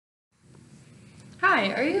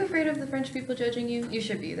Hi, are you afraid of the French people judging you? You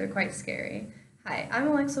should be, they're quite scary. Hi, I'm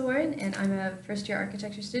Alexa Warren, and I'm a first-year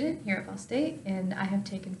architecture student here at Ball State, and I have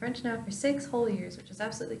taken French now for 6 whole years, which is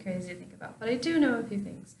absolutely crazy to think about, but I do know a few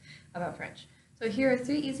things about French. So here are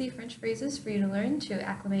 3 easy French phrases for you to learn to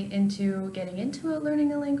acclimate into getting into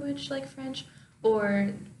learning a language like French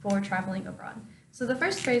or for traveling abroad. So the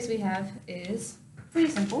first phrase we have is pretty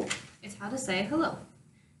simple. It's how to say hello,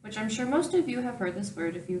 which I'm sure most of you have heard this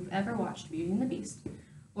word if you've ever watched Beauty and the Beast,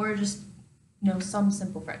 or just know some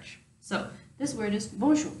simple French. So this word is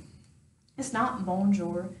bonjour. It's not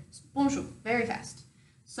bonjour, it's bonjour, very fast.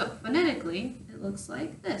 So phonetically, it looks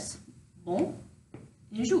like this, bon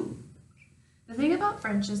and jour. The thing about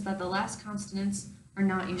French is that the last consonants are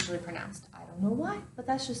not usually pronounced. I don't know why, but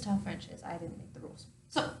that's just how French is. I didn't make the rules.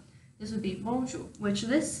 So this would be bonjour, which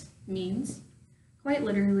this means quite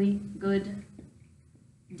literally good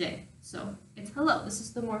day. So it's hello. This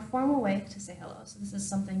is the more formal way to say hello. So this is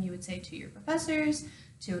something you would say to your professors,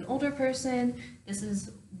 to an older person. This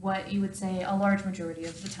is what you would say a large majority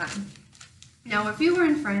of the time. Now, if you were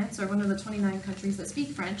in France or one of the 29 countries that speak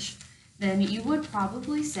French, then you would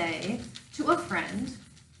probably say to a friend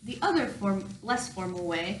the other less formal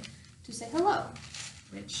way to say hello,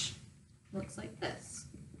 which looks like this.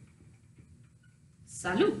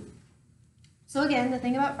 Salut. So again, the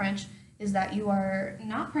thing about French is that you are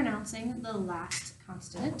not pronouncing the last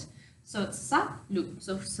consonant. So it's salut.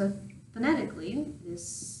 So phonetically, it is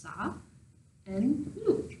sa and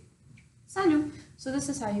lu. Salut. So this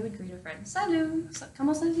is how you would greet a friend. Salut.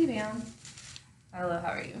 Comment ça bien? Hello,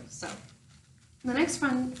 how are you? So the next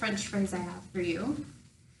French phrase I have for you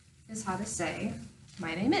is how to say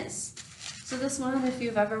my name is. So this one, if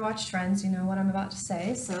you've ever watched Friends, you know what I'm about to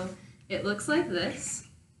say. So it looks like this.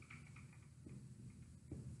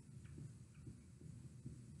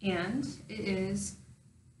 And it is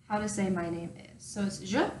how to say my name is. So it's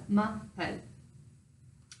je m'appelle.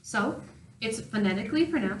 So it's phonetically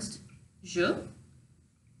pronounced je,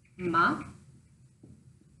 ma,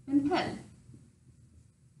 and pelle.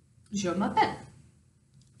 Je m'appelle.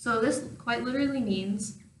 So this quite literally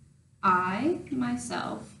means I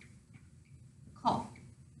myself call.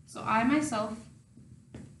 So I myself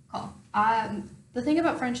call. The thing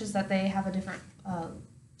about French is that they have a different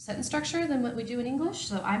sentence structure than what we do in English.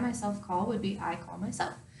 So I myself call would be I call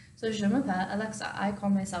myself. So je m'appelle Alexa. I call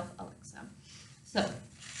myself Alexa. So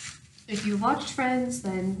if you watched Friends,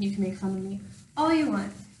 then you can make fun of me all you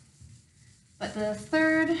want. But the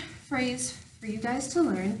third phrase for you guys to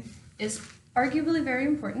learn is arguably very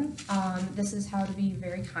important. This is how to be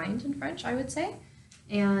very kind in French, I would say.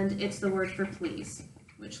 And it's the word for please,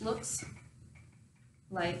 which looks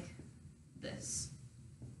like this.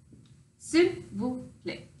 S'il vous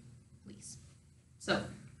plaît, please. So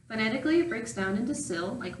phonetically, it breaks down into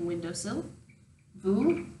s'il, like windowsill,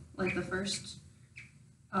 vous, like the first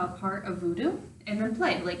part of voodoo, and then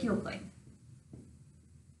play, like you'll play.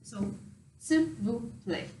 So s'il vous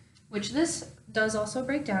plaît, which this does also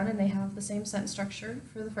break down, and they have the same sentence structure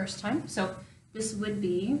for the first time. So this would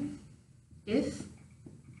be if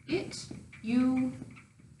it you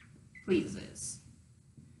pleases.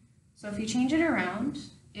 So if you change it around,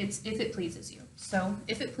 it's if it pleases you. So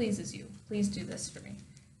if it pleases you, please do this for me.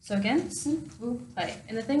 So again, s'il vous plaît.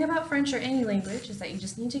 And the thing about French or any language is that you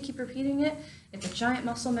just need to keep repeating it. It's a giant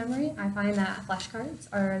muscle memory. I find that flashcards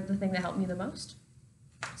are the thing that help me the most.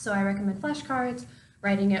 So I recommend flashcards,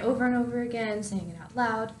 writing it over and over again, saying it out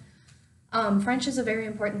loud. French is a very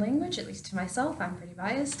important language, at least to myself. I'm pretty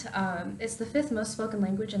biased. It's the 5th most spoken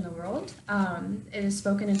language in the world. It is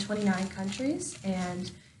spoken in 29 countries, and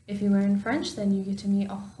if you learn French, then you get to meet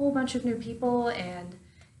a whole bunch of new people, and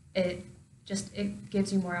it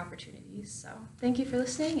gives you more opportunities. So thank you for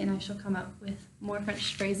listening, and I shall come up with more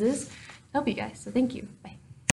French phrases to help you guys. So thank you. Bye.